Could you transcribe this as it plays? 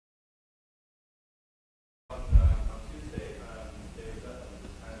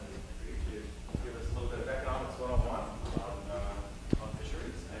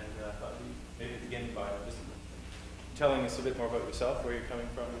telling us a bit more about yourself, where you're coming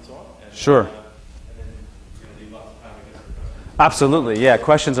from, and so on. And, sure. And then we're going to leave lots of time, I guess, for questions. Absolutely, yeah.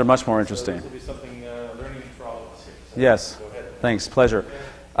 Questions are much more interesting. So this will be something learning for all of us here. So yes. go ahead. Thanks. Pleasure.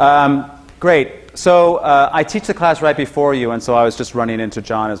 Great. So I teach the class right before you, and so I was just running into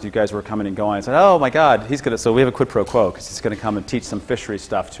John as you guys were coming and going. I said, "Oh my God, he's going to." So we have a quid pro quo because he's going to come and teach some fishery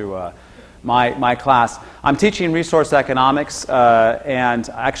stuff to my class. I'm teaching resource economics, and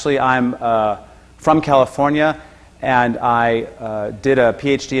actually I'm from California, and I did a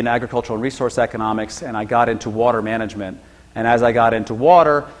PhD in agricultural and resource economics, and I got into water management. And as I got into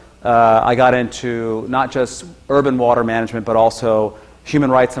water, I got into not just urban water management, but also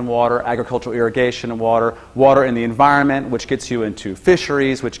human rights in water, agricultural irrigation in water, water in the environment, which gets you into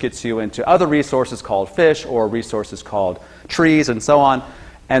fisheries, which gets you into other resources called fish or resources called trees, and so on.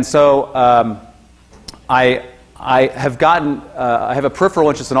 And so I have a peripheral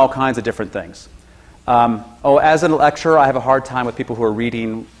interest in all kinds of different things. As a lecturer, I have a hard time with people who are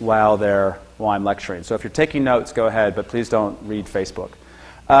reading while I'm lecturing. So if you're taking notes, go ahead, but please don't read Facebook.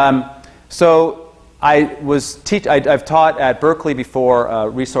 I've taught at Berkeley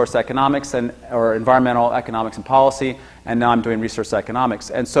before resource economics or environmental economics and policy, and now I'm doing resource economics.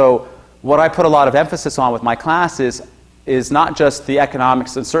 And so what I put a lot of emphasis on with my class is not just the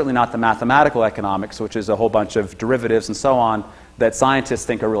economics, and certainly not the mathematical economics, which is a whole bunch of derivatives and so on that scientists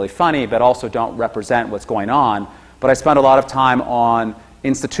think are really funny, but also don't represent what's going on. But I spend a lot of time on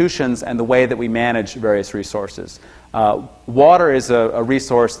institutions and the way that we manage various resources. Water is a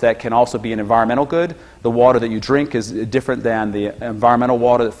resource that can also be an environmental good. The water that you drink is different than the environmental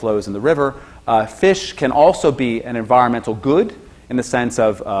water that flows in the river. Fish can also be an environmental good in the sense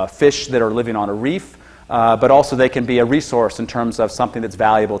of fish that are living on a reef, but also they can be a resource in terms of something that's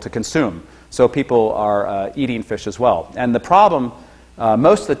valuable to consume. So people are eating fish as well. And the problem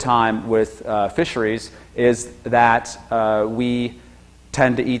most of the time with fisheries is that we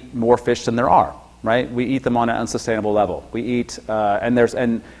tend to eat more fish than there are. Right? We eat them on an unsustainable level. We eat, and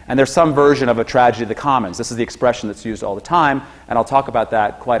there's some version of a tragedy of the commons. This is the expression that's used all the time, and I'll talk about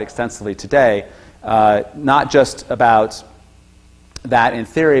that quite extensively today. Not just about that in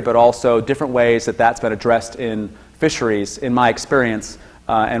theory, but also different ways that that's been addressed in fisheries, in my experience,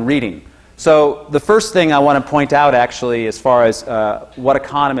 and reading. So the first thing I want to point out, actually, as far as what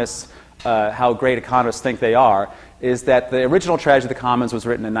economists, how great economists think they are, is that the original Tragedy of the Commons was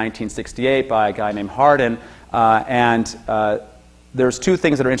written in 1968 by a guy named Hardin, and there's two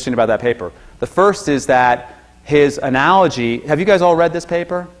things that are interesting about that paper. The first is that his analogy, have you guys all read this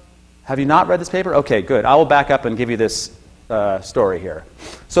paper? Have you not read this paper? Okay, good. I will back up and give you this story here.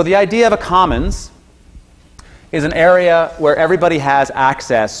 So the idea of a commons is an area where everybody has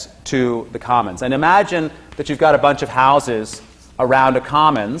access to the commons. And imagine that you've got a bunch of houses around a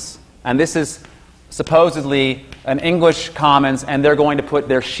commons, and this is supposedly an English commons, and they're going to put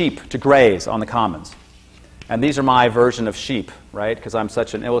their sheep to graze on the commons. And these are my version of sheep, right, because I'm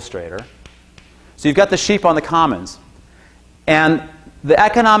such an illustrator. So you've got the sheep on the commons. And the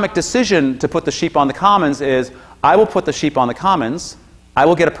economic decision to put the sheep on the commons is, I will put the sheep on the commons, I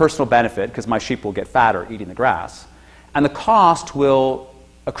will get a personal benefit because my sheep will get fatter eating the grass, and the cost will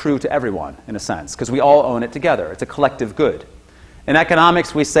accrue to everyone, in a sense, because we all own it together. It's a collective good. In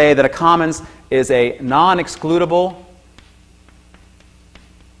economics, we say that a commons is a non-excludable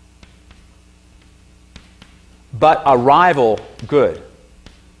but a rival good.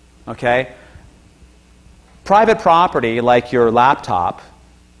 Okay? Private property, like your laptop,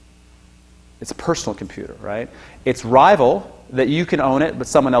 it's a personal computer, right? It's rival, that you can own it, but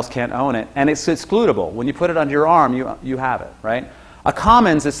someone else can't own it, and it's excludable. When you put it under your arm, you have it, right? A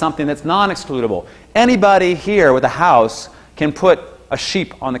commons is something that's non-excludable. Anybody here with a house can put a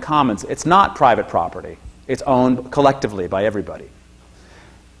sheep on the commons. It's not private property. It's owned collectively by everybody.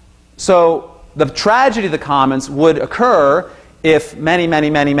 So the tragedy of the commons would occur if many, many,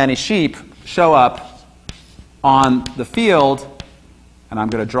 many, many sheep show up on the field, and I'm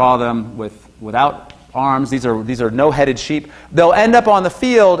going to draw them without arms. These are no-headed sheep. They'll end up on the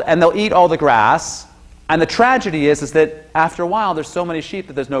field, and they'll eat all the grass. And the tragedy is that after a while, there's so many sheep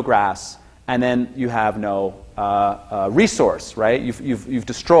that there's no grass, and then you have no resource, right? You've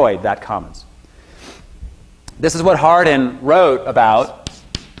destroyed that commons. This is what Hardin wrote about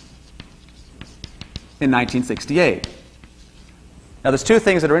in 1968. Now, there's two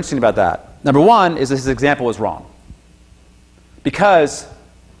things that are interesting about that. Number one is that his example was wrong. Because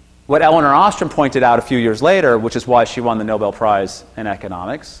what Elinor Ostrom pointed out a few years later, which is why she won the Nobel Prize in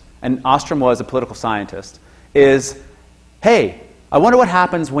economics, and Ostrom was a political scientist, is, hey, I wonder what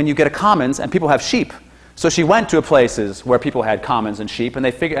happens when you get a commons and people have sheep. So she went to places where people had commons and sheep,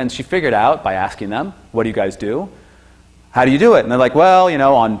 and she figured out, by asking them, what do you guys do? How do you do it? And they're like, well, you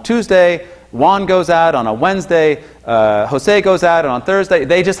know, on Tuesday, Juan goes out. On a Wednesday, Jose goes out. And on Thursday,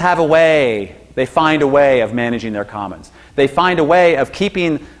 they just have a way. They find a way of managing their commons. They find a way of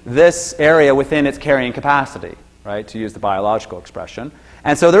keeping this area within its carrying capacity, right, to use the biological expression.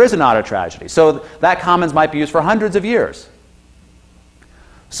 And so there is an otter tragedy. So that commons might be used for hundreds of years.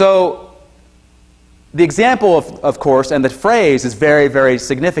 So the example, of course, and the phrase is very, very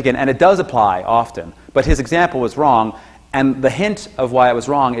significant, and it does apply often. But his example was wrong, and the hint of why it was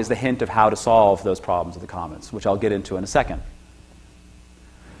wrong is the hint of how to solve those problems of the commons, which I'll get into in a second.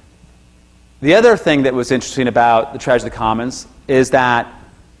 The other thing that was interesting about the tragedy of the commons is that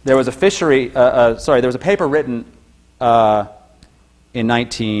there was a there was a paper written in I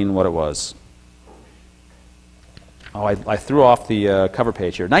threw off the cover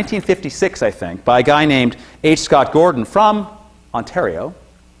page here. 1956, I think, by a guy named H. Scott Gordon from Ontario,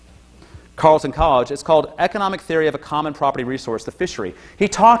 Carleton College. It's called Economic Theory of a Common Property Resource, the Fishery. He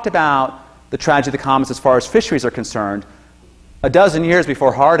talked about the tragedy of the commons as far as fisheries are concerned a dozen years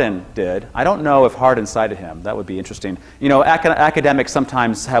before Hardin did. I don't know if Hardin cited him. That would be interesting. You know, academics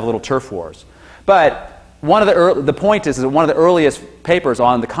sometimes have little turf wars. But the point is that one of the earliest papers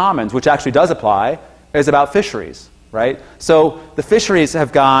on the commons, which actually does apply, is about fisheries, right? So the fisheries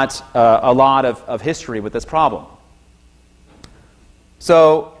have got a lot of history with this problem.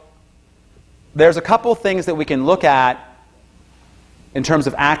 So there's a couple things that we can look at in terms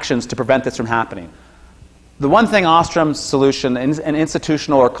of actions to prevent this from happening. The one thing Ostrom's solution, an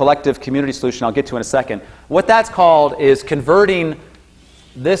institutional or collective community solution I'll get to in a second, what that's called is converting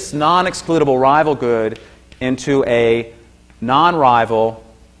this non-excludable rival good into a non-rival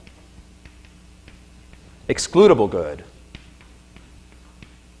excludable good.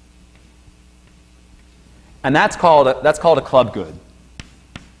 And that's called a club good,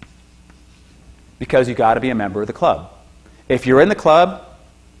 because you've got to be a member of the club. If you're in the club,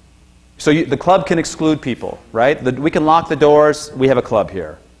 the club can exclude people, right? We can lock the doors. We have a club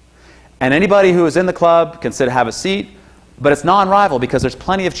here. And anybody who is in the club can have a seat, but it's non-rival because there's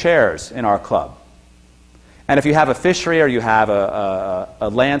plenty of chairs in our club. And if you have a fishery or you have a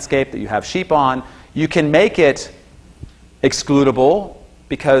landscape that you have sheep on, you can make it excludable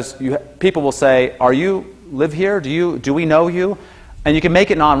because people will say, "Are you live here? Do we know you?" And you can make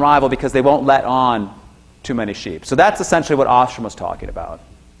it non-rival because they won't let on too many sheep. So that's essentially what Ostrom was talking about.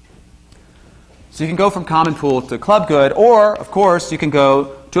 So you can go from common pool to club good, or, of course, you can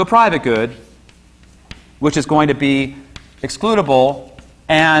go to a private good, which is going to be excludable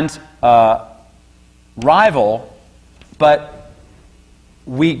and rival, but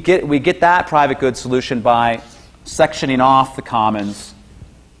we get that private good solution by sectioning off the commons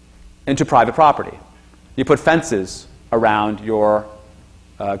into private property. You put fences around your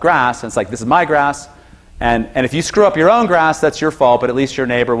grass, and it's like, this is my grass, and if you screw up your own grass, that's your fault, but at least your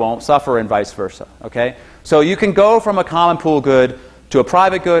neighbor won't suffer, and vice versa. Okay? So you can go from a common pool good to a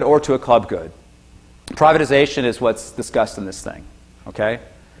private good or to a club good. Privatization is what's discussed in this thing. Okay?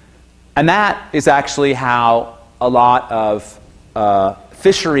 And that is actually how a lot of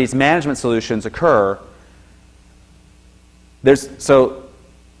fisheries management solutions occur. There's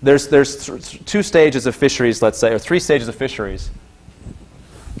two stages of fisheries, let's say, or three stages of fisheries.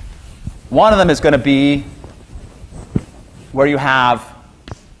 One of them is going to be where you have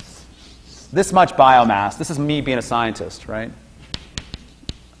this much biomass. This is me being a scientist, right?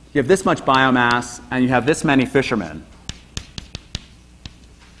 You have this much biomass, and you have this many fishermen.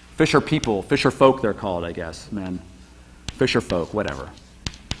 Fisher people, fisher folk they're called, I guess, men. Fisher folk, whatever.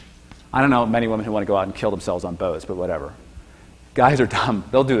 I don't know many women who want to go out and kill themselves on boats, but whatever. Guys are dumb.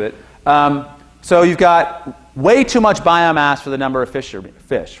 They'll do it. So you've got way too much biomass for the number of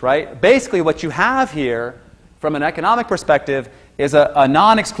fish, right? Basically, what you have here, from an economic perspective, is a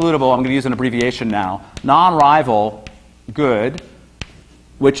non-excludable, I'm going to use an abbreviation now, non-rival good,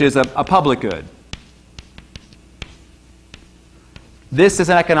 which is a public good. This is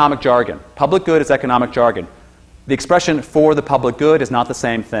an economic jargon. Public good is economic jargon. The expression for the public good is not the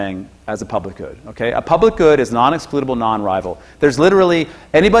same thing as a public good. Okay? A public good is non-excludable, non-rival. There's literally,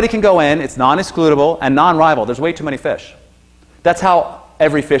 anybody can go in, it's non-excludable and non-rival. There's way too many fish. That's how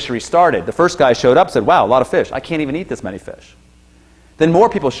every fishery started. The first guy showed up and said, wow, a lot of fish. I can't even eat this many fish. Then more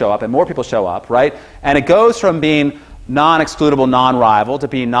people show up and more people show up, right? And it goes from being non-excludable, non-rival to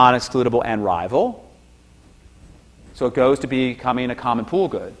being non-excludable and rival. So it goes to becoming a common pool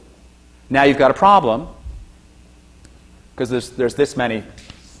good. Now you've got a problem, because there's this many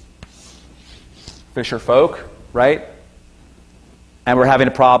fisher folk, right? And we're having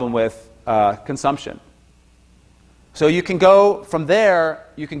a problem with consumption. So you can go from there,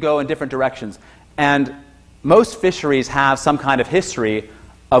 you can go in different directions. And most fisheries have some kind of history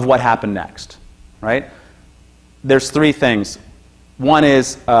of what happened next, right? There's three things. One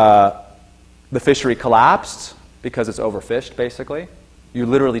is the fishery collapsed because it's overfished, basically. You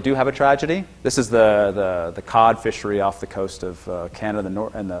literally do have a tragedy. This is the cod fishery off the coast of Canada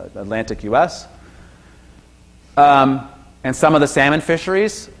and the Atlantic U.S. And some of the salmon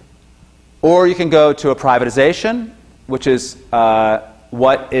fisheries. Or you can go to a privatization, which is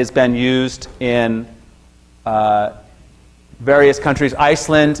what has been used in various countries,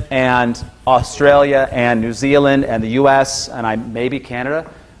 Iceland and Australia and New Zealand and the U.S. and maybe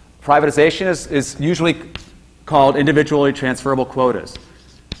Canada. Privatization is usually called individually transferable quotas.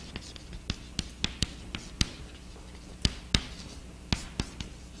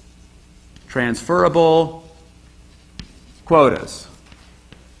 Transferable quotas.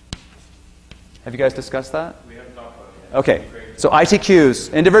 Have you guys discussed that? We haven't talked about it yet. Okay, so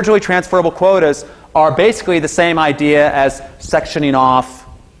ITQs, individually transferable quotas, are basically the same idea as sectioning off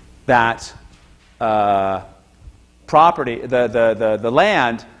that property, the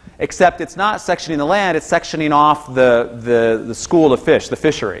land, except it's not sectioning the land, it's sectioning off the school of fish, the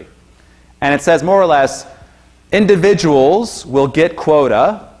fishery. And it says more or less, individuals will get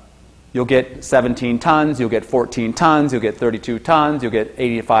quota. You'll get 17 tons, you'll get 14 tons, you'll get 32 tons, you'll get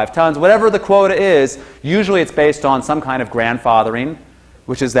 85 tons. Whatever the quota is, usually it's based on some kind of grandfathering,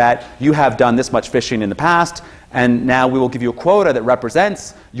 which is that you have done this much fishing in the past, and now we will give you a quota that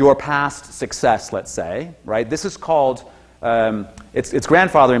represents your past success, let's say. Right? This is called, it's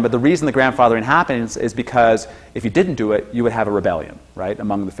grandfathering, but the reason the grandfathering happens is because if you didn't do it, you would have a rebellion, right,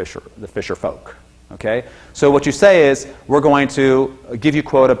 among the fisher folk. Okay? So what you say is, we're going to give you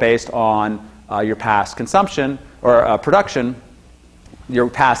quota based on your past consumption or production, your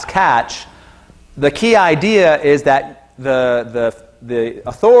past catch. The key idea is that the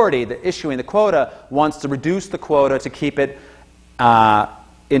authority, the issuing the quota, wants to reduce the quota to keep it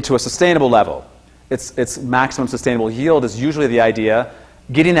into a sustainable level. Its maximum sustainable yield is usually the idea.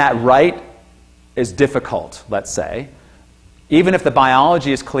 Getting that right is difficult, let's say. Even if the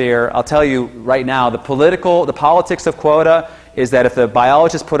biology is clear, I'll tell you right now, the politics of quota is that if the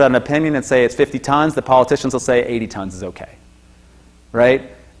biologists put out an opinion and say it's 50 tons, the politicians will say 80 tons is okay. Right?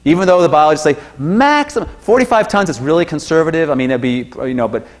 Even though the biologists say maximum, 45 tons is really conservative. I mean, it'd be,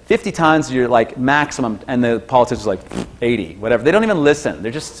 but 50 tons, you're like maximum, and the politicians are like 80, whatever. They don't even listen.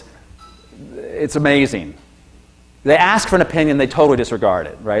 They're just, it's amazing. They ask for an opinion, they totally disregard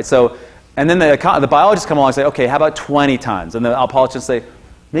it, right? So, and then the biologists come along and say, okay, how about 20 tons? And the politicians say,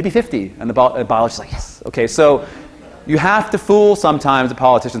 maybe 50. And the biologists are like, yes. Okay, so you have to fool sometimes the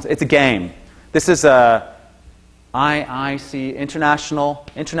politicians. It's a game. This is I see international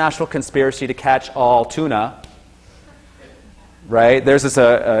conspiracy to catch all tuna. Right? There's this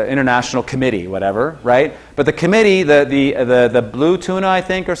international committee, whatever, right? But the committee, the blue tuna, I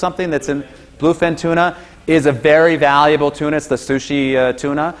think, or something that's in bluefin tuna, is a very valuable tuna. It's the sushi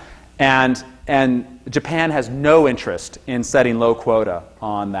tuna. And Japan has no interest in setting low quota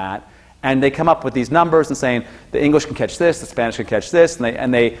on that. And they come up with these numbers and saying the English can catch this, the Spanish can catch this,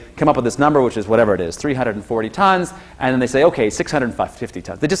 and they come up with this number, which is whatever it is, 340 tons, and then they say, okay, 650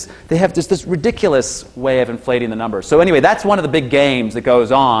 tons. They have just this ridiculous way of inflating the numbers. So anyway, that's one of the big games that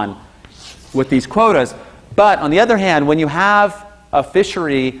goes on with these quotas. But on the other hand, when you have a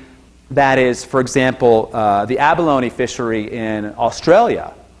fishery that is, for example, the abalone fishery in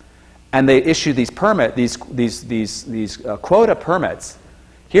Australia, and they issue these quota permits,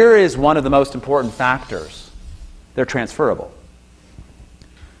 here is one of the most important factors. They're transferable.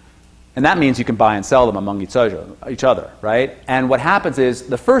 And that means you can buy and sell them among each other, right? And what happens is,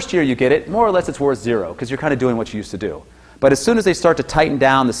 the first year you get it, more or less it's worth zero, because you're kind of doing what you used to do. But as soon as they start to tighten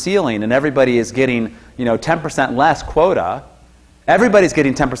down the ceiling and everybody is getting 10% less quota, everybody's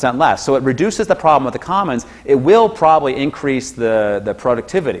getting 10% less. So it reduces the problem with the commons. It will probably increase the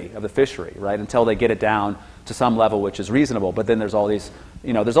productivity of the fishery, right, until they get it down to some level which is reasonable. But then there's all these,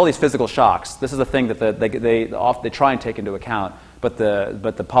 there's all these physical shocks. This is the thing that they try and take into account, but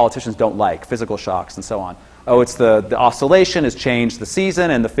the politicians don't like, physical shocks and so on. Oh, it's the oscillation has changed the season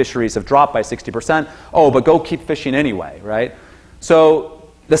and the fisheries have dropped by 60%. Oh, but go keep fishing anyway, right?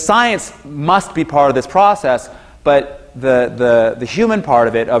 So the science must be part of this process, but the human part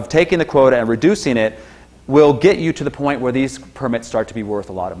of it, of taking the quota and reducing it, will get you to the point where these permits start to be worth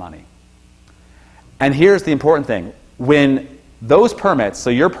a lot of money. And here's the important thing. When those permits,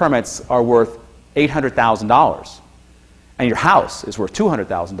 so your permits are worth $800,000, and your house is worth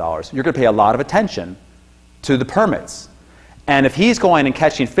 $200,000, you're going to pay a lot of attention to the permits. And if he's going and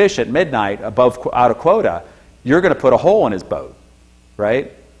catching fish at midnight out of quota, you're going to put a hole in his boat,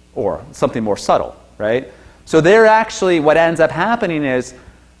 right? Or something more subtle, right? So they're actually, what ends up happening is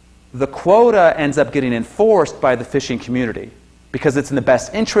the quota ends up getting enforced by the fishing community because it's in the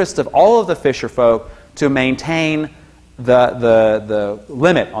best interest of all of the fisher folk to maintain the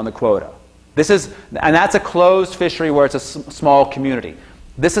limit on the quota. And that's a closed fishery where it's a small community.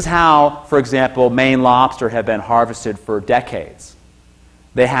 This is how, for example, Maine lobster have been harvested for decades.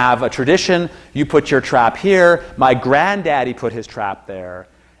 They have a tradition. You put your trap here. My granddaddy put his trap there.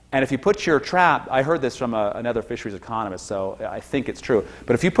 And if you put your trap, I heard this from another fisheries economist, so I think it's true.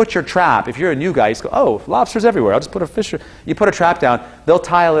 But if you put your trap, if you're a new guy, you just go, oh, lobsters everywhere. I'll just put a fish. You put a trap down, they'll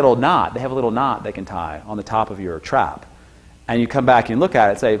tie a little knot. They have a little knot they can tie on the top of your trap. And you come back and look at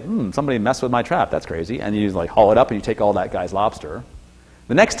it and say, somebody messed with my trap. That's crazy. And you like haul it up and you take all that guy's lobster.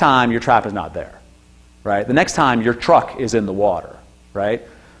 The next time, your trap is not there, right? The next time, your truck is in the water, right?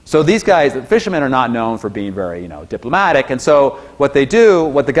 So these guys, the fishermen, are not known for being very, diplomatic. And so what they do,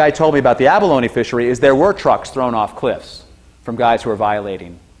 what the guy told me about the abalone fishery, is there were trucks thrown off cliffs from guys who were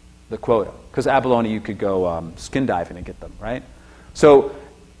violating the quota. Because abalone, you could go skin diving and get them, right? So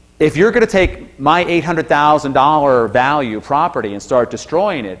if you're going to take my $800,000 value property and start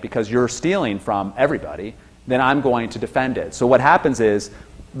destroying it because you're stealing from everybody, then I'm going to defend it. So what happens is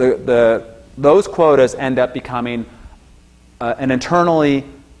those quotas end up becoming an internally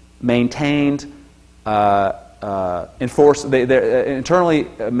maintained, internally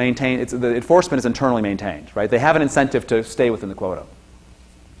maintained. The enforcement is internally maintained, right? They have an incentive to stay within the quota.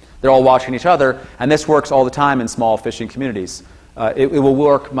 They're all watching each other, and this works all the time in small fishing communities. It will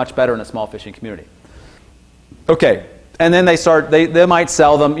work much better in a small fishing community. Okay, and then they might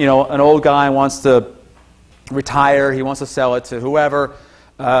sell them. An old guy wants to retire. He wants to sell it to whoever.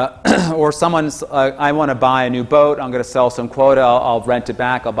 Or someone's, I want to buy a new boat. I'm going to sell some quota. I'll rent it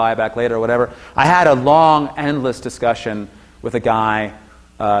back. I'll buy it back later or whatever. I had a long, endless discussion with a guy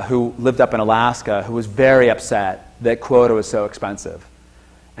who lived up in Alaska who was very upset that quota was so expensive.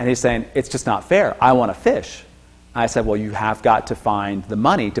 And he's saying, it's just not fair. I want to fish. I said, well, you have got to find the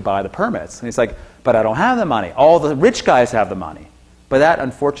money to buy the permits. And he's like, but I don't have the money. All the rich guys have the money. But that,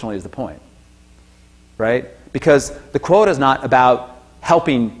 unfortunately, is the point, right? Because the quota is not about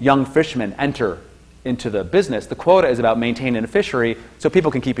helping young fishermen enter into the business. The quota is about maintaining a fishery so people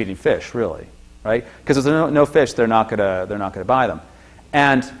can keep eating fish, really, right? Because if there's no fish, they're not gonna buy them.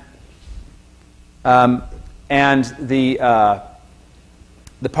 And the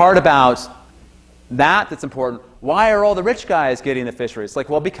part about that's important. Why are all the rich guys getting the fisheries? It's like,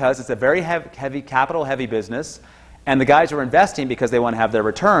 well, because it's a very heavy capital-heavy business, and the guys who are investing because they want to have their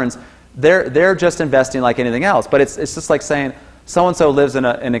returns, they're just investing like anything else. But it's just like saying, so-and-so lives in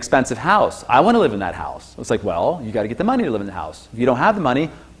an expensive house. I want to live in that house. It's like, well, you got to get the money to live in the house. If you don't have the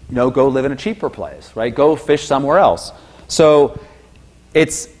money, go live in a cheaper place, right? Go fish somewhere else. So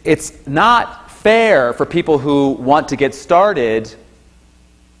it's not fair for people who want to get started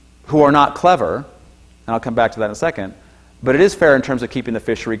who are not clever, and I'll come back to that in a second, but it is fair in terms of keeping the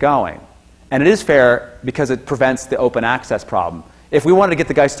fishery going. And it is fair because it prevents the open access problem. If we wanted to get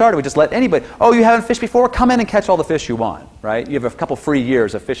the guy started, we just let anybody, oh, you haven't fished before? Come in and catch all the fish you want, right? You have a couple free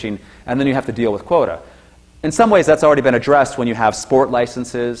years of fishing, and then you have to deal with quota. In some ways, that's already been addressed when you have sport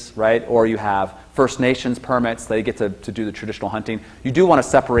licenses, right? Or you have First Nations permits. They get to do the traditional hunting. You do want to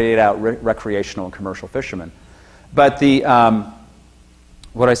separate out recreational and commercial fishermen. But the,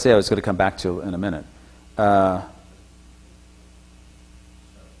 what I say I was going to come back to in a minute.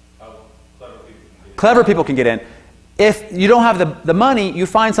 Clever people can get in. If you don't have the money, you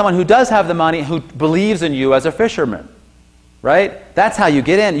find someone who does have the money who believes in you as a fisherman, right? That's how you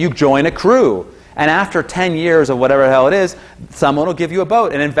get in. You join a crew. And after 10 years of whatever the hell it is, someone will give you a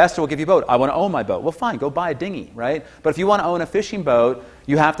boat. An investor will give you a boat. I want to own my boat. Well, fine, go buy a dinghy, right? But if you want to own a fishing boat,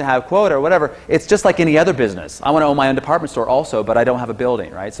 you have to have quota or whatever. It's just like any other business. I want to own my own department store also, but I don't have a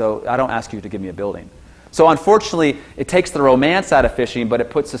building, right? So I don't ask you to give me a building. So unfortunately, it takes the romance out of fishing, but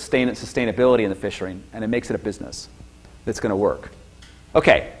it puts sustainability in the fishing, and it makes it a business that's going to work.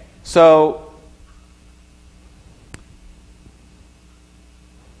 Okay, so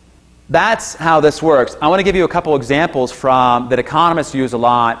that's how this works. I want to give you a couple examples that economists use a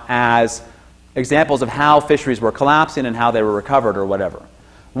lot as examples of how fisheries were collapsing and how they were recovered or whatever.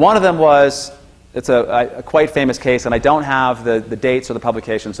 One of them was, it's a quite famous case, and I don't have the dates or the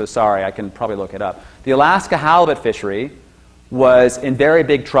publication, so sorry, I can probably look it up. The Alaska halibut fishery was in very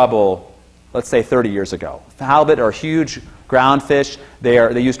big trouble, let's say 30 years ago. Halibut are huge ground fish.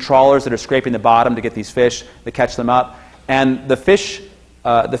 They use trawlers that are scraping the bottom to get these fish. They catch them up. And the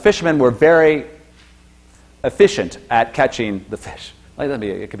fishermen were very efficient at catching the fish.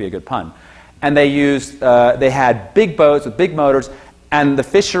 It could be a good pun. And they had big boats with big motors, And the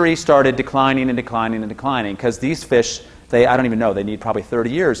fishery started declining and declining and declining because these fish, I don't even know, they need probably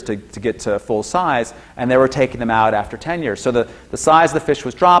 30 years to get to full size, and they were taking them out after 10 years. So the size of the fish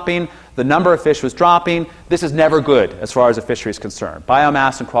was dropping, the number of fish was dropping. This is never good as far as the fishery is concerned.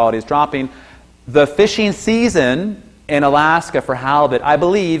 Biomass and quality is dropping. The fishing season in Alaska for halibut, I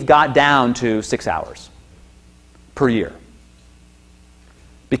believe, got down to 6 hours per year.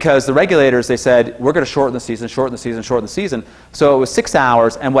 Because the regulators, they said, we're going to shorten the season, shorten the season, shorten the season. So it was 6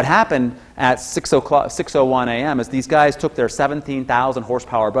 hours, and what happened at 6:01 a.m. is these guys took their 17,000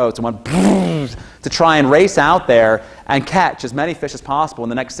 horsepower boats and went to try and race out there and catch as many fish as possible in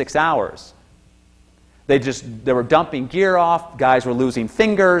the next 6 hours. They were dumping gear off, guys were losing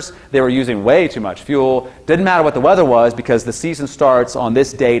fingers, they were using way too much fuel. Didn't matter what the weather was because the season starts on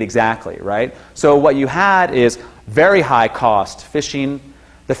this date exactly, right? So what you had is very high cost fishing.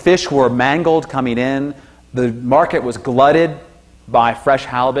 The fish were mangled coming in. The market was glutted by fresh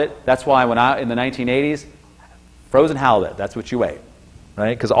halibut. That's why in the 1980s, frozen halibut, that's what you ate,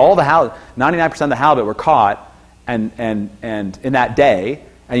 right? Because all the 99% of the halibut were caught and in that day,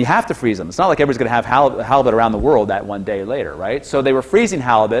 and you have to freeze them. It's not like everybody's going to have halibut around the world that one day later, right? So they were freezing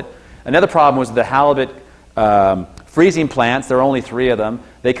halibut. Another problem was the halibut freezing plants. There were only 3 of them.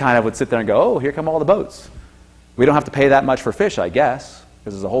 They kind of would sit there and go, oh, here come all the boats. We don't have to pay that much for fish, I guess,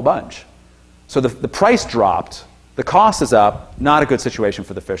 because there's a whole bunch. So the price dropped, the cost is up, not a good situation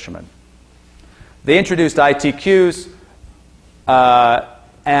for the fishermen. They introduced ITQs,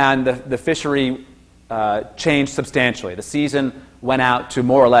 and the fishery changed substantially. The season went out to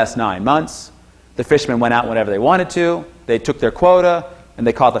more or less 9 months. The fishermen went out whenever they wanted to. They took their quota, and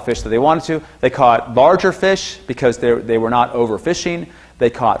they caught the fish that they wanted to. They caught larger fish because they were not overfishing.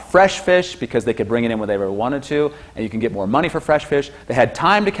 They caught fresh fish because they could bring it in when they wanted to, and you can get more money for fresh fish. They had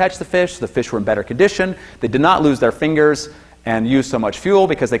time to catch the fish, so the fish were in better condition. They did not lose their fingers and use so much fuel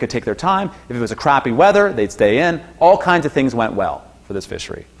because they could take their time. If it was a crappy weather, they'd stay in. All kinds of things went well for this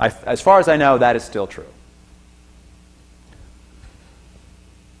fishery. As far as I know, that is still true.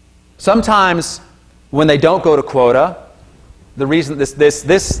 Sometimes when they don't go to quota, the reason this is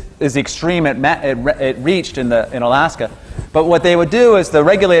the extreme it reached in Alaska. But what they would do is the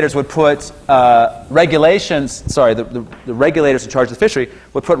regulators would put regulations. Sorry, the regulators in charge of the fishery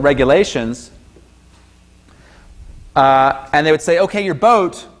would put regulations, and they would say, okay, your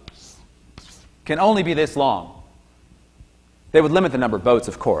boat can only be this long. They would limit the number of boats,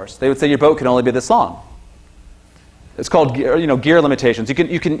 of course. They would say your boat can only be this long. It's called gear limitations.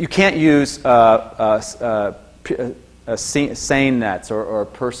 You can't use seine nets or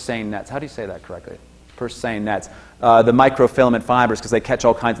purse seine nets. How do you say that correctly? Purse seine nets. The microfilament fibers, because they catch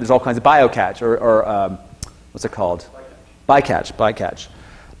all kinds. There's all kinds of bycatch or what's it called? Bycatch.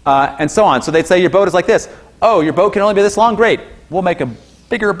 And so on. So they'd say your boat is like this. Oh, your boat can only be this long. Great. We'll make a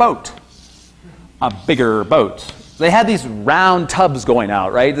bigger boat. A bigger boat. They had these round tubs going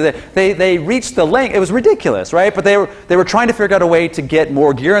out, right? They reached the length. It was ridiculous, right? But they were trying to figure out a way to get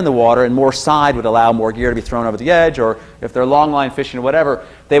more gear in the water, and more side would allow more gear to be thrown over the edge, or if they're long line fishing or whatever,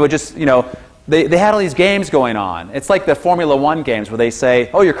 they would just, they had all these games going on. It's like the Formula One games where they say,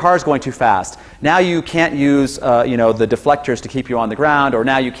 oh, your car's going too fast. Now you can't use, the deflectors to keep you on the ground, or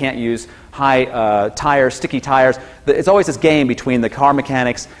now you can't use high tires, sticky tires. It's always this game between the car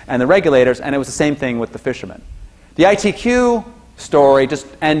mechanics and the regulators, and it was the same thing with the fishermen. The ITQ story just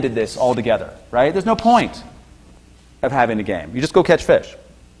ended this altogether, right? There's no point of having a game. You just go catch fish,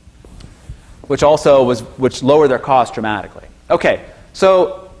 which lowered their cost dramatically. Okay,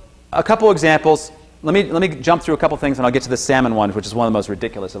 so a couple examples. Let me jump through a couple things, and I'll get to the salmon one, which is one of the most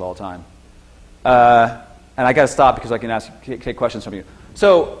ridiculous of all time. And I got to stop because I can take questions from you.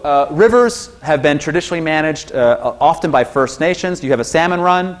 So rivers have been traditionally managed often by First Nations. You have a salmon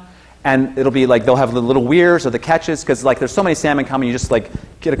run. And it'll be like they'll have the little weirs or the catches because like there's so many salmon coming, you just like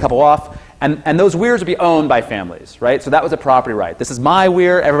get a couple off. And those weirs would be owned by families, right? So that was a property right. This is my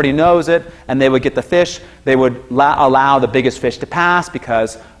weir, everybody knows it, and they would get the fish. They would allow the biggest fish to pass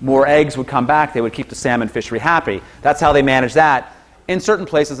because more eggs would come back. They would keep the salmon fishery happy. That's how they manage that in certain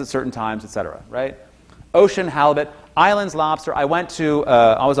places at certain times, etc., right? Ocean, halibut, islands, lobster. I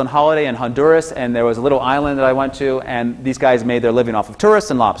was on holiday in Honduras, and there was a little island that I went to, and these guys made their living off of tourists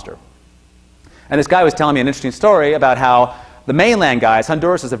and lobster. And this guy was telling me an interesting story about how the mainland guys,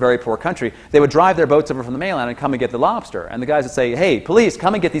 Honduras is a very poor country, they would drive their boats over from the mainland and come and get the lobster. And the guys would say, hey, police,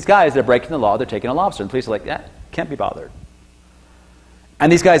 come and get these guys. They're breaking the law. They're taking a lobster. And the police are like, yeah, can't be bothered. And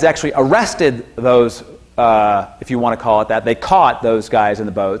these guys actually arrested those, if you want to call it that. They caught those guys in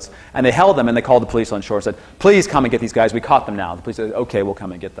the boats, and they held them, and they called the police on shore and said, please come and get these guys. We caught them now. The police said, okay, we'll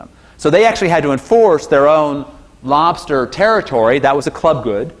come and get them. So they actually had to enforce their own lobster territory, that was a club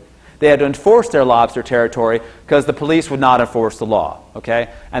good. They had to enforce their lobster territory because the police would not enforce the law. Okay?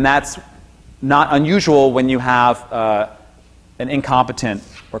 And that's not unusual when you have an incompetent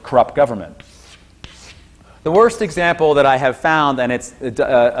or corrupt government. The worst example that I have found, and it's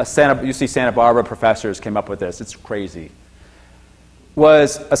UC Santa Barbara professors came up with this, it's crazy,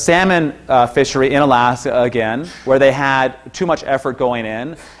 was a salmon fishery in Alaska again, where they had too much effort going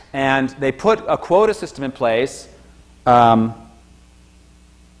in, and they put a quota system in place.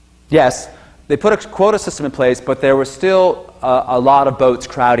 Yes, they put a quota system in place, but there was still a lot of boats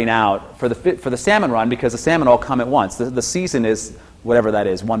crowding out for the salmon run because the salmon all come at once. The season is whatever that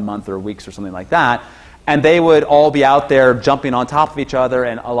is, 1 month or weeks or something like that. And they would all be out there jumping on top of each other,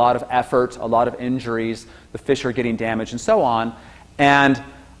 and a lot of effort, a lot of injuries, the fish are getting damaged and so on. And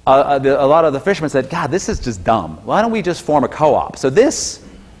a lot of the fishermen said, God, this is just dumb. Why don't we just form a co-op? So this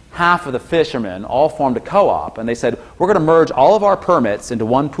half of the fishermen all formed a co-op, and they said, we're going to merge all of our permits into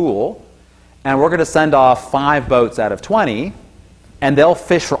one pool, and we're going to send off 5 boats out of 20, and they'll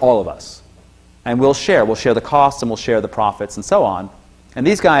fish for all of us. And we'll share. We'll share the costs, and we'll share the profits, and so on. And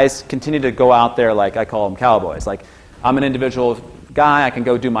these guys continue to go out there like, I call them cowboys. Like, I'm an individual guy, I can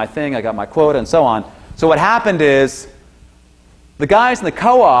go do my thing, I got my quota, and so on. So what happened is, the guys in the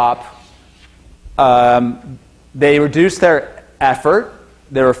co-op, they reduced their effort.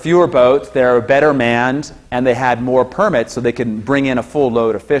 There were fewer boats, they were better manned, and they had more permits so they could bring in a full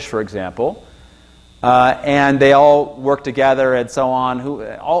load of fish, for example. And they all worked together and so on.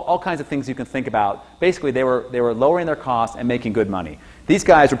 All kinds of things you can think about. Basically, they were lowering their costs and making good money. These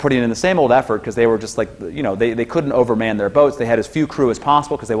guys were putting in the same old effort because they were just like, you know, they couldn't overman their boats. They had as few crew as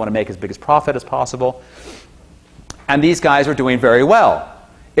possible because they want to make as big as profit as possible. And these guys were doing very well.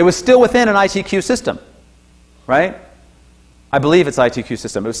 It was still within an ITQ system, right? I believe it's ITQ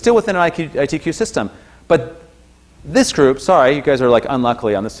system. It was still within an ITQ system. But this group, sorry, you guys are like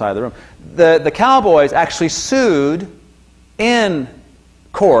unluckily on this side of the room. The cowboys actually sued in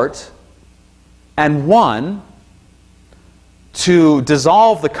court and won to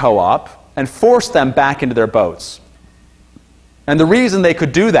dissolve the co-op and force them back into their boats. And the reason they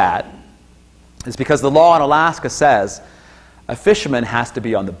could do that is because the law in Alaska says a fisherman has to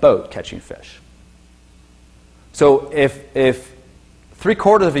be on the boat catching fish. So if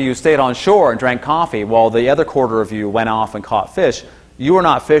 3/4 of you stayed on shore and drank coffee while the other 1/4 of you went off and caught fish, you are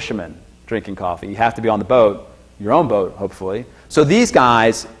not fishermen drinking coffee. You have to be on the boat, your own boat, hopefully. So these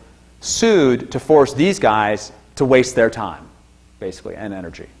guys sued to force these guys to waste their time, basically, and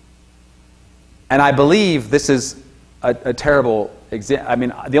energy. And I believe this is a terrible example. I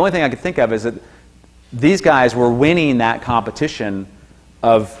mean, the only thing I could think of is that these guys were winning that competition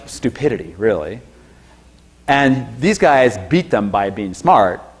of stupidity, really. And these guys beat them by being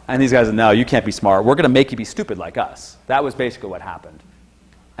smart. And these guys said, no, you can't be smart. We're going to make you be stupid like us. That was basically what happened.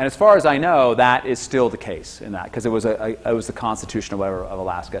 And as far as I know, that is still the case in that, because it was the Constitution or whatever of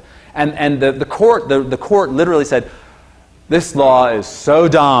Alaska. And the court literally said, this law is so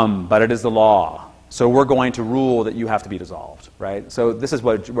dumb, but it is the law. So we're going to rule that you have to be dissolved, right? So this is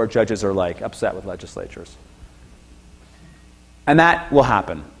where judges are like upset with legislatures. And that will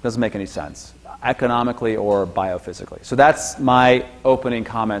happen. Doesn't make any sense, economically or biophysically. So that's my opening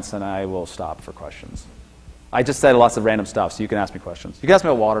comments, and I will stop for questions. I just said lots of random stuff, so you can ask me questions. You can ask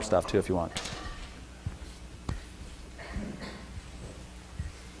me about water stuff, too, if you want.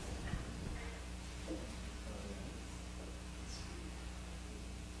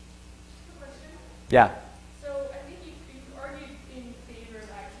 Yeah. So I think you argued in favor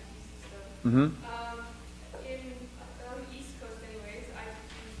of the ITQ system. Mm-hmm. On the East Coast anyways,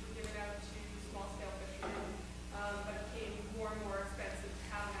 ITQs were given out to small-scale fishermen, but it became more and more expensive to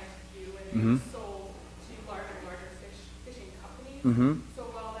have an ITQ, and they were sold to larger and larger fishing companies. Mm-hmm.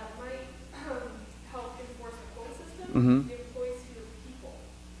 So while that might help enforce the quota system, it employs fewer people.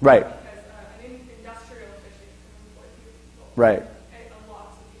 Right. Because an industrial fishing can employ fewer people. Right. And a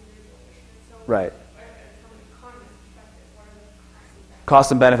lot of individual fishermen. So Right.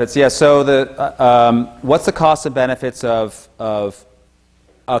 Cost and benefits, yeah. So what's the cost and benefits of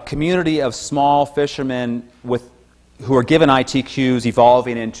a community of small fishermen who are given ITQs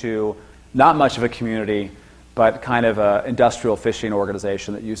evolving into not much of a community, but kind of an industrial fishing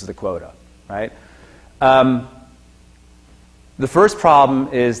organization that uses the quota, right? The first problem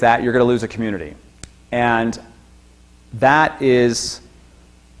is that you're going to lose a community. And that is,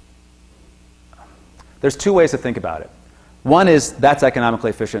 there's two ways to think about it. One is, that's economically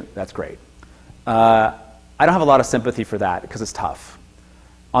efficient, that's great. I don't have a lot of sympathy for that because it's tough.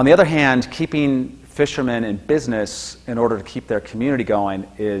 On the other hand, keeping fishermen in business in order to keep their community going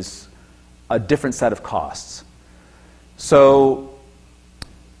is a different set of costs. So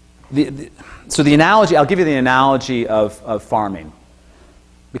the analogy, I'll give you the analogy of farming.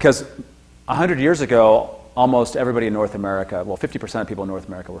 Because 100 years ago, almost everybody in North America, well, 50% of people in North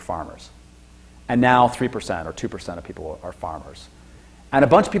America were farmers. And now 3% or 2% of people are farmers. And a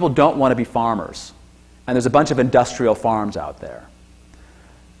bunch of people don't want to be farmers. And there's a bunch of industrial farms out there.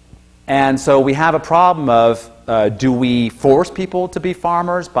 And so we have a problem of, do we force people to be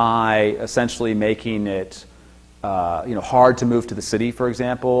farmers by essentially making it hard to move to the city, for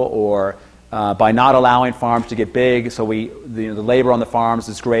example, or by not allowing farms to get big, so the labor on the farms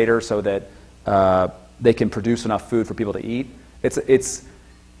is greater so that they can produce enough food for people to eat.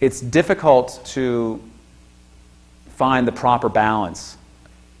 It's difficult to find the proper balance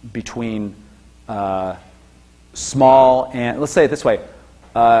between small and, let's say it this way,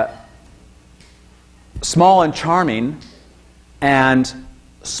 small and charming and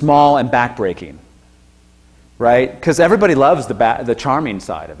small and backbreaking, right? Because everybody loves the charming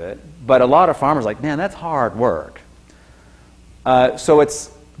side of it, but a lot of farmers are like, man, that's hard work.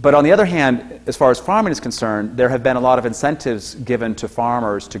 But on the other hand, as far as farming is concerned, there have been a lot of incentives given to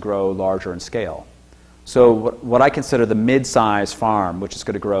farmers to grow larger in scale. So what I consider the mid-size farm, which is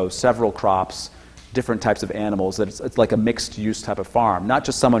going to grow several crops, different types of animals, it's like a mixed-use type of farm, not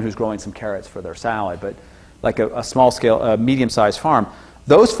just someone who's growing some carrots for their salad, but like a small-scale, medium-sized farm.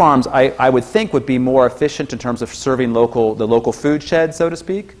 Those farms, I would think, would be more efficient in terms of serving the local food shed, so to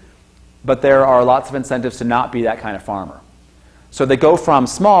speak, but there are lots of incentives to not be that kind of farmer. So they go from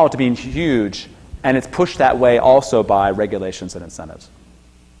small to being huge, and it's pushed that way also by regulations and incentives.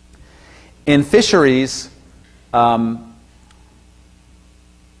 In fisheries, that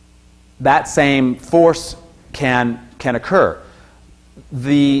same force can occur.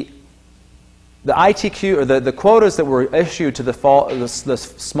 The ITQ, or the quotas that were issued to the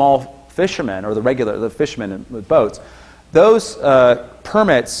small fishermen, or the fishermen with boats, those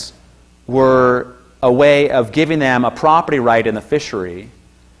permits were a way of giving them a property right in the fishery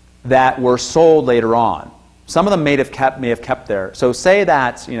that were sold later on. Some of them may have kept their. So say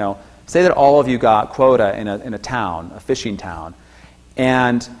that all of you got quota in a town, a fishing town,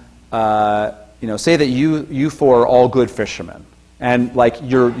 and say that you four are all good fishermen, and like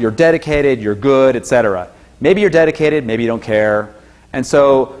you're dedicated, you're good, etc. Maybe you're dedicated, maybe you don't care, and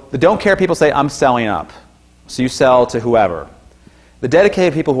so the don't care people say, I'm selling up. So you sell to whoever. The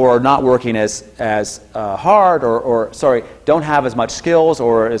dedicated people who are not working as hard or don't have as much skills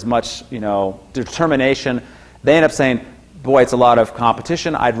or as much determination, they end up saying, boy, it's a lot of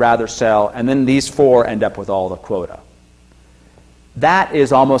competition, I'd rather sell, and then these four end up with all the quota. That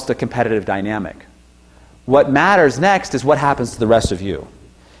is almost a competitive dynamic. What matters next is what happens to the rest of you.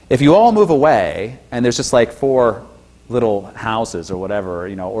 If you all move away and there's just like four little houses or whatever,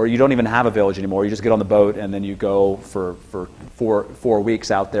 or you don't even have a village anymore, you just get on the boat and then you go for 4 weeks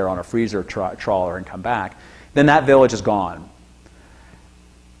out there on a freezer trawler and come back, then that village is gone.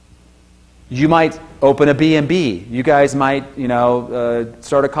 You might open a B&B. You guys might,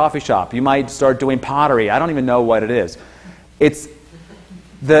 start a coffee shop. You might start doing pottery. I don't even know what it is. It's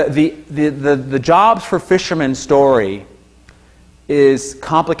the jobs for fishermen story is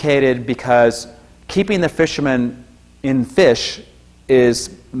complicated because keeping the fishermen in fish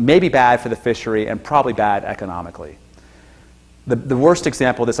is maybe bad for the fishery and probably bad economically. The worst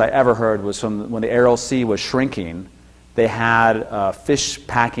example of this I ever heard was from when the Aral Sea was shrinking. They had a fish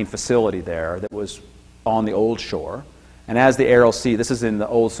packing facility there that was on the old shore. And as the Aral Sea, this is in the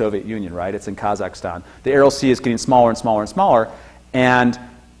old Soviet Union, right? It's in Kazakhstan. The Aral Sea is getting smaller and smaller and smaller. And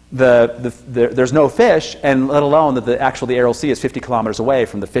there's no fish, and let alone that the Aral Sea is 50 kilometers away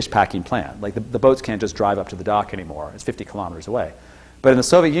from the fish packing plant. Like the boats can't just drive up to the dock anymore. It's 50 kilometers away. But in the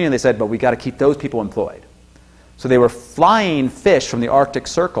Soviet Union, they said, but we got to keep those people employed. So they were flying fish from the Arctic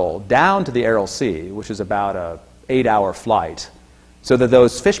Circle down to the Aral Sea, which is about a 8-hour flight, so that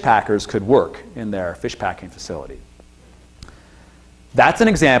those fish packers could work in their fish packing facility. That's an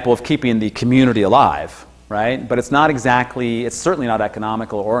example of keeping the community alive, right? But it's certainly not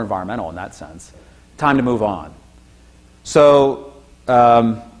economical or environmental in that sense. Time to move on. So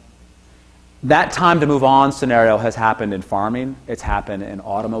that time to move on scenario has happened in farming. It's happened in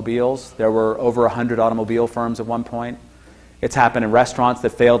automobiles. There were over 100 automobile firms at one point. It's happened in restaurants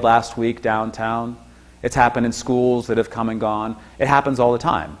that failed last week downtown. It's happened in schools that have come and gone. It happens all the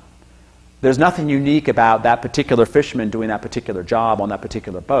time. There's nothing unique about that particular fisherman doing that particular job on that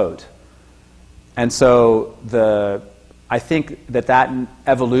particular boat. And so I think that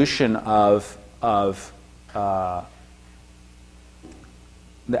evolution of the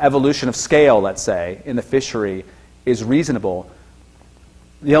evolution of scale, let's say, in the fishery is reasonable.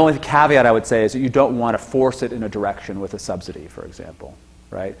 The only caveat I would say is that you don't want to force it in a direction with a subsidy, for example,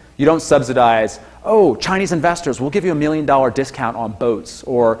 right? You don't subsidize, oh, Chinese investors, we'll give you $1 million discount on boats,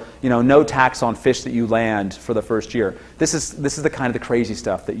 or no tax on fish that you land for the first year. This is the kind of the crazy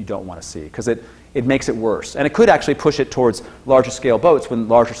stuff that you don't want to see, because it makes it worse. And it could actually push it towards larger scale boats when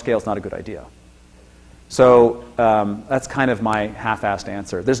larger scale is not a good idea. So that's kind of my half-assed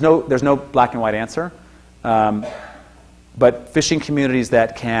answer. There's no black and white answer. But fishing communities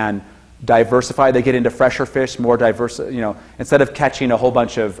that can diversify, they get into fresher fish, more diverse, instead of catching a whole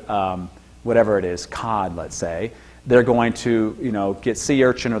bunch of whatever it is, cod, let's say, they're going to, get sea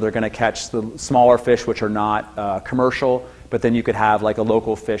urchin, or they're going to catch the smaller fish which are not commercial, but then you could have like a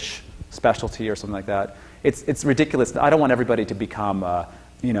local fish specialty or something like that. It's ridiculous. I don't want everybody to become, a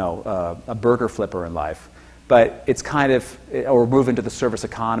burger flipper in life, but it's kind of, or move into the service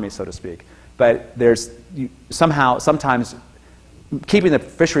economy, so to speak. But sometimes keeping the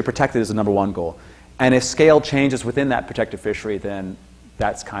fishery protected is the number one goal. And if scale changes within that protected fishery, then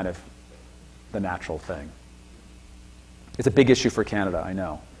that's kind of the natural thing. It's a big issue for Canada, I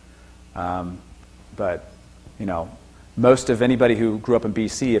know. But, most of anybody who grew up in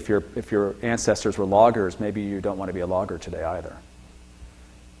BC, if your ancestors were loggers, maybe you don't want to be a logger today either.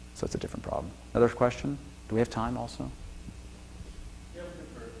 So it's a different problem. Another question? Do we have time also?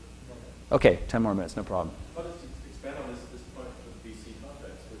 Okay, 10 more minutes, no problem. I'll just expand on this point of the BC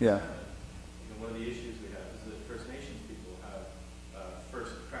context. Yeah. One of the issues we have is that First Nations people have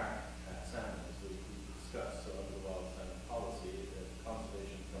first crack at salmon, as we discussed. So under the wild salmon policy,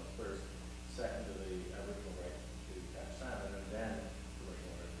 conservation comes first, second to the Aboriginal right to catch salmon, and then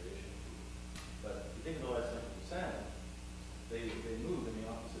commercial and recreation. But if you think of the life cycle of salmon, they move in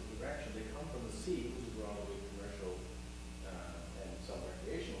the opposite direction. They come from the sea, which is where all the commercial and some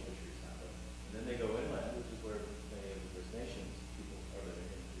recreational fisheries happen. And then they go inland, which is where many of the First Nations people are living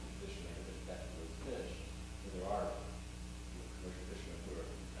in the tradition they have been catching those fish. And there are commercial fishermen who are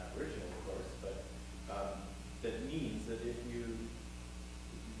Aboriginal, of course, but that means that if you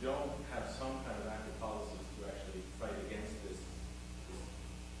don't have some kind of active policies to actually fight against this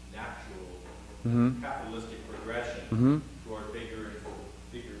natural capitalistic progression toward bigger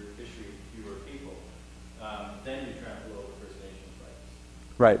fishery, fewer people, then you trample over First Nations rights.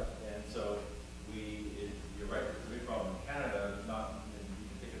 Right. And so you're right, it's a big problem in Canada. You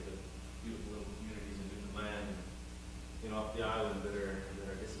can think of the beautiful little communities in Newfoundland, off the island that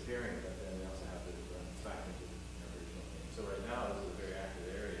are disappearing, but then they also have to run back into the Aboriginal thing. So right now, this is a very active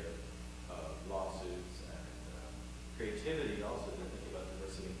area of lawsuits and creativity also to think about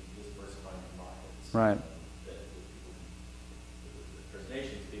diversifying the markets. Right. That the First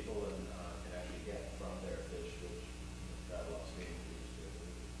Nations people can actually get from their fish, which travel upstream.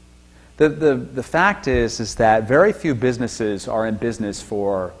 The fact is that very few businesses are in business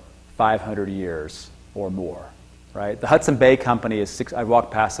for 500 years or more, right? The Hudson Bay Company is I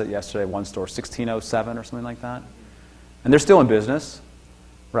walked past it yesterday, one store, 1607 or something like that, and they're still in business,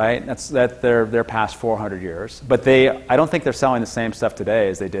 right? They're past 400 years, but I don't think they're selling the same stuff today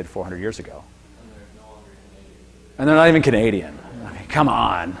as they did 400 years ago. And they're not even Canadian. I mean, come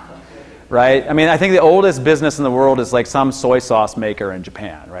on. Right? I mean, I think the oldest business in the world is like some soy sauce maker in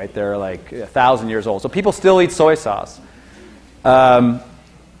Japan, right? They're like 1,000 years old. So people still eat soy sauce. But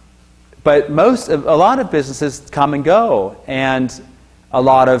a lot of businesses come and go, and a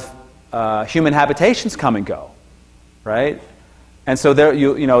lot of human habitations come and go, right? And so there,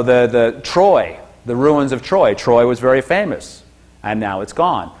 the Troy, the ruins of Troy. Troy was very famous, and now it's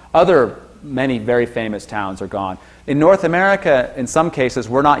gone. Many very famous towns are gone. In North America, in some cases,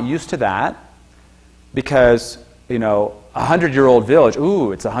 we're not used to that because, a 100-year-old village,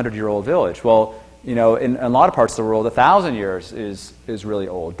 it's a 100-year-old village. Well, in a lot of parts of the world, 1,000 years is really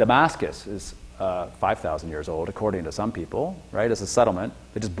old. Damascus is 5,000 years old, according to some people, right, as a settlement.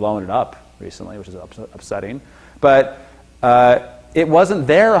 They've just blown it up recently, which is upsetting. But it wasn't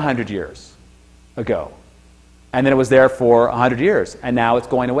there 100 years ago. And then it was there for 100 years, and now it's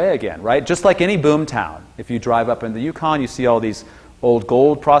going away again, right? Just like any boom town. If you drive up in the Yukon, you see all these old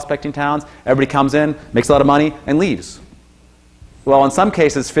gold prospecting towns. Everybody comes in, makes a lot of money, and leaves. Well, in some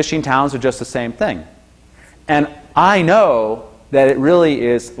cases, fishing towns are just the same thing. And I know that it really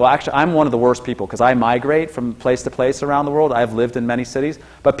is, well, actually, I'm one of the worst people because I migrate from place to place around the world. I've lived in many cities.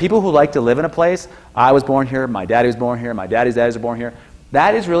 But people who like to live in a place, I was born here, my daddy was born here, my daddy's daddies were born here,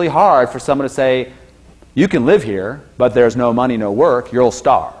 that is really hard for someone to say, you can live here, but there's no money, no work, you'll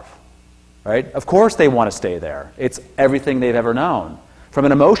starve, right? Of course they want to stay there. It's everything they've ever known. From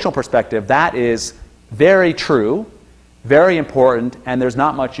an emotional perspective, that is very true, very important, and there's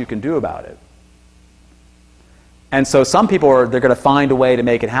not much you can do about it. And so some people they're going to find a way to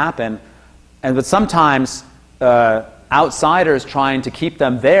make it happen, but sometimes outsiders trying to keep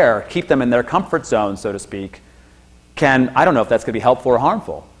them there, keep them in their comfort zone, so to speak, I don't know if that's going to be helpful or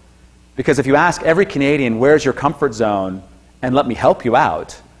harmful. Because if you ask every Canadian, where's your comfort zone, and let me help you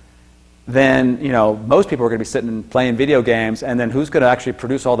out, then most people are going to be sitting and playing video games, and then who's going to actually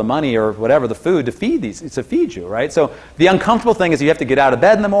produce all the money or whatever, the food to feed you, right? So the uncomfortable thing is you have to get out of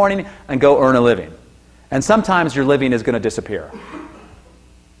bed in the morning and go earn a living. And sometimes your living is going to disappear,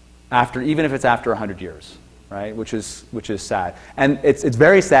 even if it's after 100 years, right? Which is sad. And it's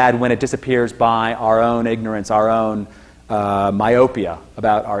very sad when it disappears by our own ignorance, our own myopia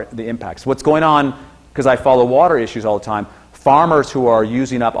about the impacts. What's going on, because I follow water issues all the time, farmers who are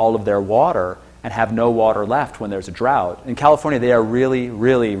using up all of their water and have no water left when there's a drought. In California, they are really,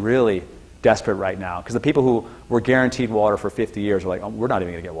 really, really desperate right now, because the people who were guaranteed water for 50 years are like, oh, we're not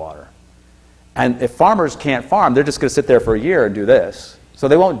even going to get water. And if farmers can't farm, they're just going to sit there for a year and do this. So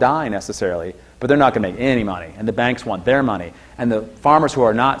they won't die necessarily, but they're not going to make any money. And the banks want their money. And the farmers who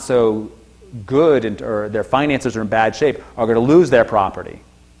are not so good or their finances are in bad shape are going to lose their property,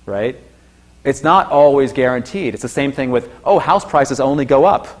 right? It's not always guaranteed. It's the same thing with, house prices only go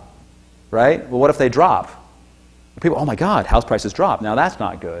up, right? Well, what if they drop? People, oh my God, house prices drop. Now that's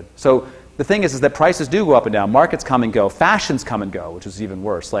not good. So the thing is that prices do go up and down. Markets come and go. Fashions come and go, which is even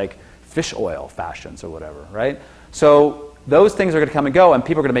worse, like fish oil fashions or whatever, right? So those things are going to come and go, and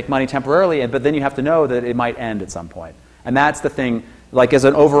people are going to make money temporarily, but then you have to know that it might end at some point. And that's the thing, like as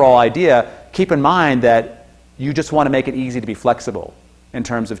an overall idea, keep in mind that you just want to make it easy to be flexible in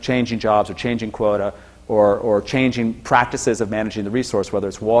terms of changing jobs or changing quota or changing practices of managing the resource, whether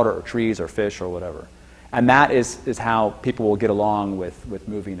it's water or trees or fish or whatever. And that is how people will get along with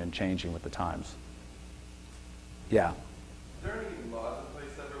moving and changing with the times. Yeah? Is there any laws in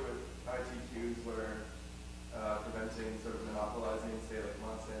place ever with ITQs where preventing sort of monopolizing, say like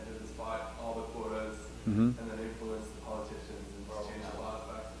Monsanto, to spot all the quotas and then influence the politicians and change the laws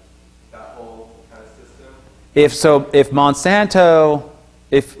back? That whole kind of system? If Monsanto,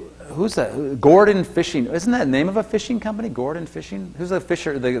 who's that? Gordon Fishing, isn't that the name of a fishing company? Gordon Fishing? Who's the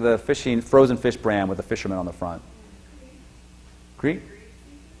fisher? The fishing frozen fish brand with the fisherman on the front? Greek?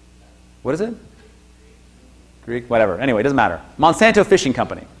 What is it? Greek? Whatever. Anyway, it doesn't matter. Monsanto Fishing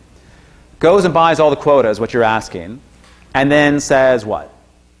Company goes and buys all the quotas, what you're asking, and then says what?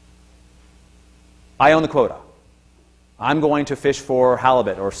 I own the quota. I'm going to fish for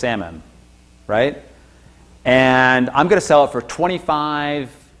halibut or salmon, right? And I'm going to sell it for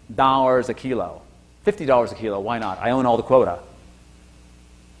 $25 a kilo, $50 a kilo, why not? I own all the quota.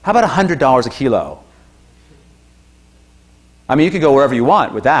 How about $100 a kilo? I mean, you could go wherever you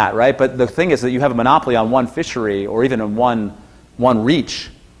want with that, right? But the thing is that you have a monopoly on one fishery or even in one reach,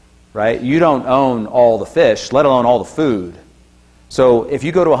 right? You don't own all the fish, let alone all the food. So if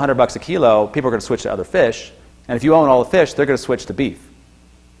you go to $100 a kilo, people are going to switch to other fish. And if you own all the fish, they're going to switch to beef.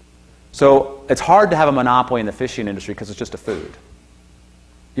 So it's hard to have a monopoly in the fishing industry because it's just a food.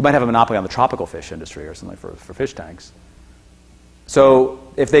 You might have a monopoly on the tropical fish industry or something for fish tanks. So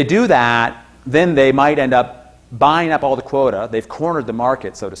if they do that, then they might end up buying up all the quota. They've cornered the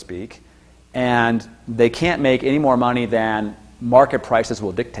market, so to speak, and they can't make any more money than market prices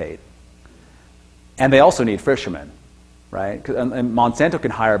will dictate. And they also need fishermen, right? And Monsanto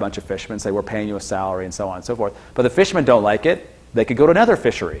can hire a bunch of fishermen and say, we're paying you a salary and so on and so forth. But the fishermen don't like it. They could go to another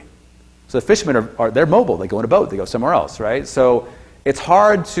fishery. So the fishermen they're mobile. They go in a boat. They go somewhere else, right? So it's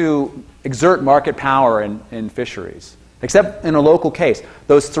hard to exert market power in fisheries, except in a local case.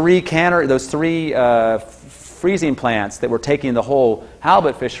 Those three freezing plants that were taking the whole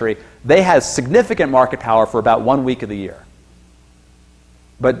halibut fishery, they had significant market power for about 1 week of the year.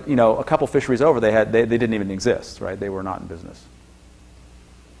 But a couple fisheries over, they didn't even exist, right? They were not in business.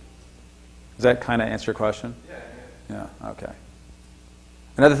 Does that kind of answer your question? Yeah. Okay.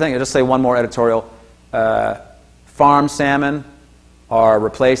 Another thing, I'll just say one more editorial. Farm salmon are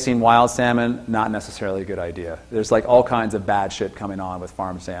replacing wild salmon, not necessarily a good idea. There's like all kinds of bad shit coming on with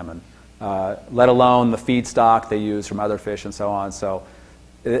farm salmon, let alone the feedstock they use from other fish and so on. So,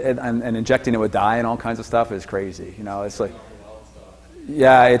 and injecting it with dye and all kinds of stuff is crazy. It's like,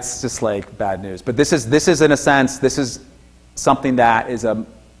 yeah, it's just like bad news. But this is in a sense, this is something that is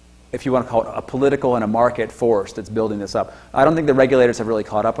if you want to call it a political and a market force that's building this up. I don't think the regulators have really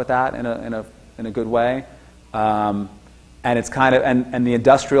caught up with that in a good way. And it's kind of and the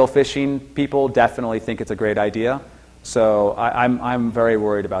industrial fishing people definitely think it's a great idea. So I'm very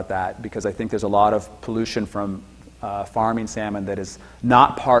worried about that because I think there's a lot of pollution from farming salmon that is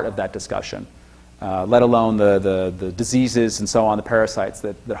not part of that discussion, let alone the diseases and so on, the parasites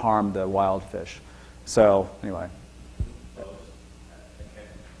that harm the wild fish. So anyway.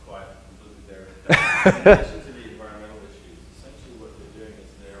 In addition to the environmental issues, essentially what they're doing is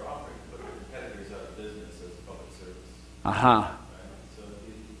they're offering to put their competitors out of business as a public service. Uh-huh. Right? So if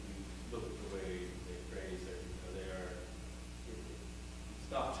you look at the way they phrase it, they are,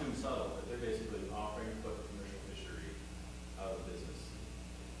 it's not too subtle, but they're basically offering to put the commercial fishery out of business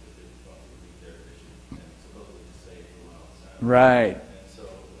if they want to meet their fishing and supposedly to save the wild salmon. Right. And so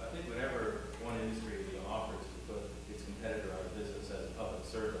I think whenever one industry offers to put its competitor out of business as a public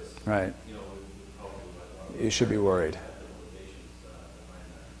service, Right. you know, we probably You should be worried. have the motivations behind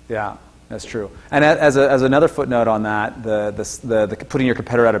that. Yeah, that's true. And as another footnote on that, the putting your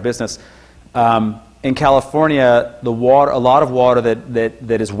competitor out of business, in California, a lot of water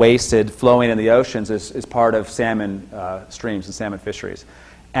that is wasted flowing in the oceans is part of salmon streams and salmon fisheries.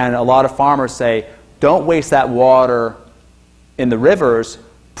 And a lot of farmers say, don't waste that water in the rivers,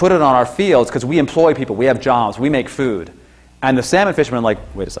 put it on our fields, because we employ people, we have jobs, we make food. And the salmon fishermen are like,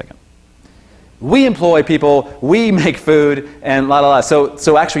 wait a second. We employ people, we make food, and la la la.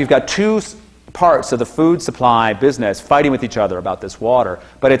 So actually you've got two parts of the food supply business fighting with each other about this water.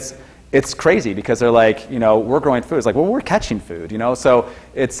 But it's crazy because they're like, you know, we're growing food. It's like, well, we're catching food, you know. So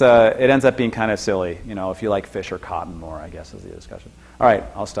it ends up being kind of silly, you know, if you like fish or cotton more, I guess is the discussion. All right,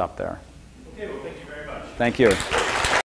 I'll stop there. Okay, well, thank you very much. Thank you.